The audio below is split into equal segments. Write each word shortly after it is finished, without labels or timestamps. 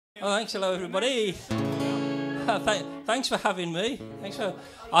Oh, thanks, hello everybody. Thanks for having me.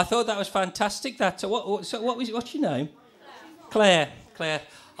 I thought that was fantastic. What's your name? Claire. I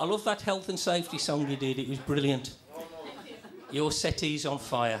love that health and safety song you did. It was brilliant. Your settee's on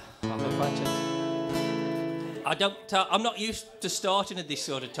fire. I'm not used to starting at this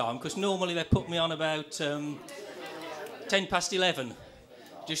sort of time because normally they put me on about 11:10,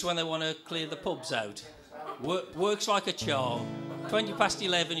 just when they want to clear the pubs out. Works like a charm.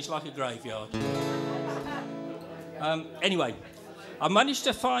 11:20 is like a graveyard. Anyway, I managed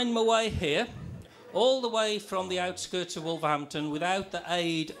to find my way here, all the way from the outskirts of Wolverhampton without the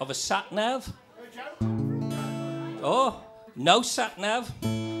aid of a sat-nav. Oh, no sat-nav.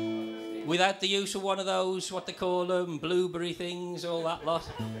 Without the use of one of those, what they call them, blueberry things, all that lot.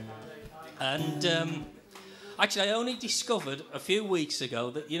 And actually, I only discovered a few weeks ago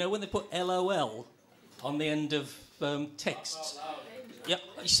that, you know, when they put LOL on the end of texts. Yeah,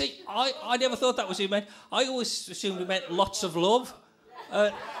 you see, I never thought that was what it meant. I always assumed it meant lots of love.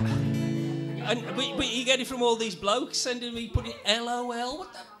 But you get it from all these blokes sending me putting LOL.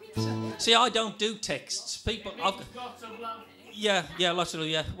 What the? See, I don't do texts. People, yeah, lots of love.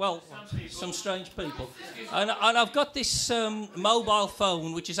 Yeah, well, some strange people. And I've got this mobile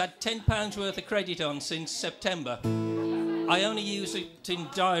phone which has had £10 worth of credit on since September. I only use it in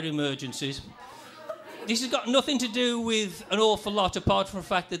dire emergencies. This has got nothing to do with an awful lot apart from the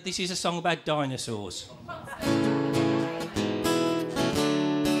fact that this is a song about dinosaurs.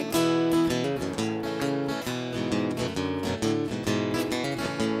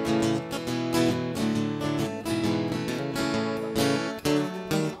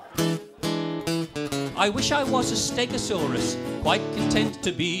 I wish I was a Stegosaurus, quite content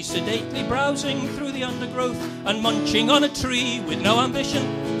to be sedately browsing through the undergrowth and munching on a tree with no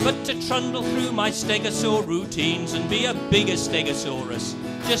ambition but to trundle through my stegosaur routines and be a bigger Stegosaurus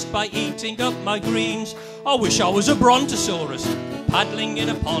just by eating up my greens. I wish I was a Brontosaurus, paddling in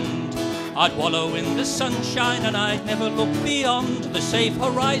a pond. I'd wallow in the sunshine and I'd never look beyond the safe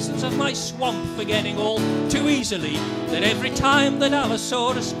horizons of my swamp, forgetting all too easily that every time that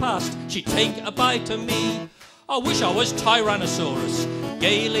Allosaurus passed, she'd take a bite of me. I wish I was Tyrannosaurus,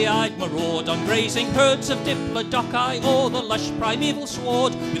 gaily-eyed maraud on grazing herds of diplodocus or the lush primeval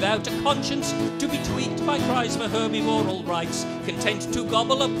sward, without a conscience to be tweaked by cries for herbivoral rights, content to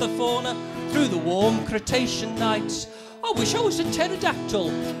gobble up the fauna through the warm Cretacean nights. I wish I was a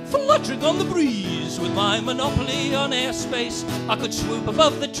pterodactyl, fluttering on the breeze. With my monopoly on airspace, I could swoop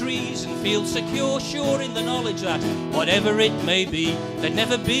above the trees and feel secure, sure in the knowledge that, whatever it may be, there'd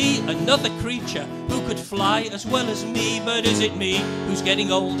never be another creature who could fly as well as me. But is it me who's getting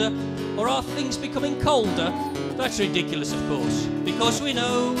older, or are things becoming colder? That's ridiculous, of course, because we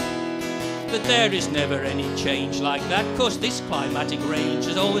know that there is never any change like that, 'cause this climatic range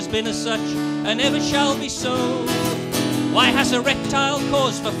has always been as such and never shall be so. Why has a reptile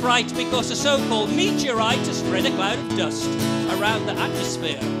cause for fright? Because a so-called meteorite has spread a cloud of dust around the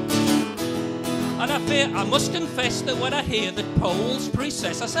atmosphere. And I fear, I must confess that when I hear that poles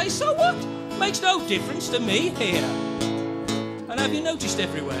precess, I say, so what? Makes no difference to me here. And have you noticed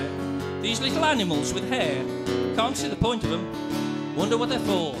everywhere these little animals with hair? Can't see the point of them. Wonder what they're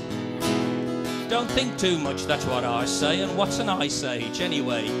for. Don't think too much, that's what I say. And what's an ice age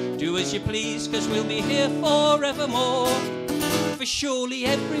anyway? Do as you please, 'cause we'll be here forevermore. For surely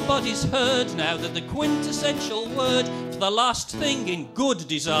everybody's heard now that the quintessential word for the last thing in good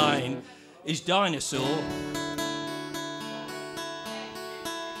design is dinosaur.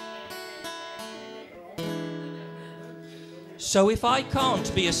 So if I can't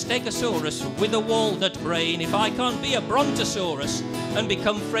be a Stegosaurus with a walnut brain, if I can't be a Brontosaurus and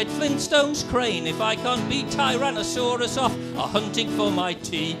become Fred Flintstone's crane, if I can't be Tyrannosaurus off hunting for my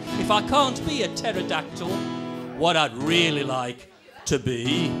tea, if I can't be a pterodactyl, what I'd really like to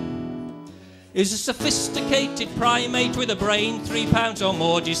be is a sophisticated primate with a brain 3 pounds or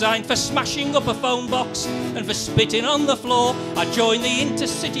more, designed for smashing up a phone box and for spitting on the floor. I'd join the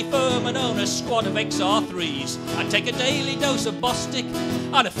intercity firm and own a squad of XR3s. I'd take a daily dose of Bostic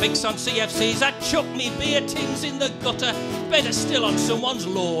and a fix on CFCs. I'd chuck me beer tins in the gutter, better still on someone's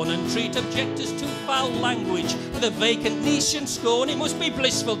lawn, and treat objectors to foul language with a vacant niche and scorn. It must be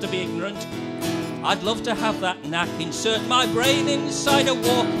blissful to be ignorant. I'd love to have that knack, insert my brain inside a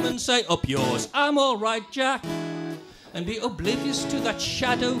Walkman, say, up yours, I'm all right, Jack, and be oblivious to that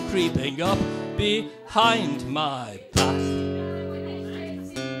shadow creeping up behind my back.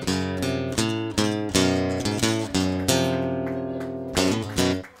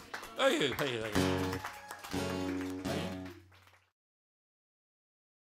 Hey, hey, hey.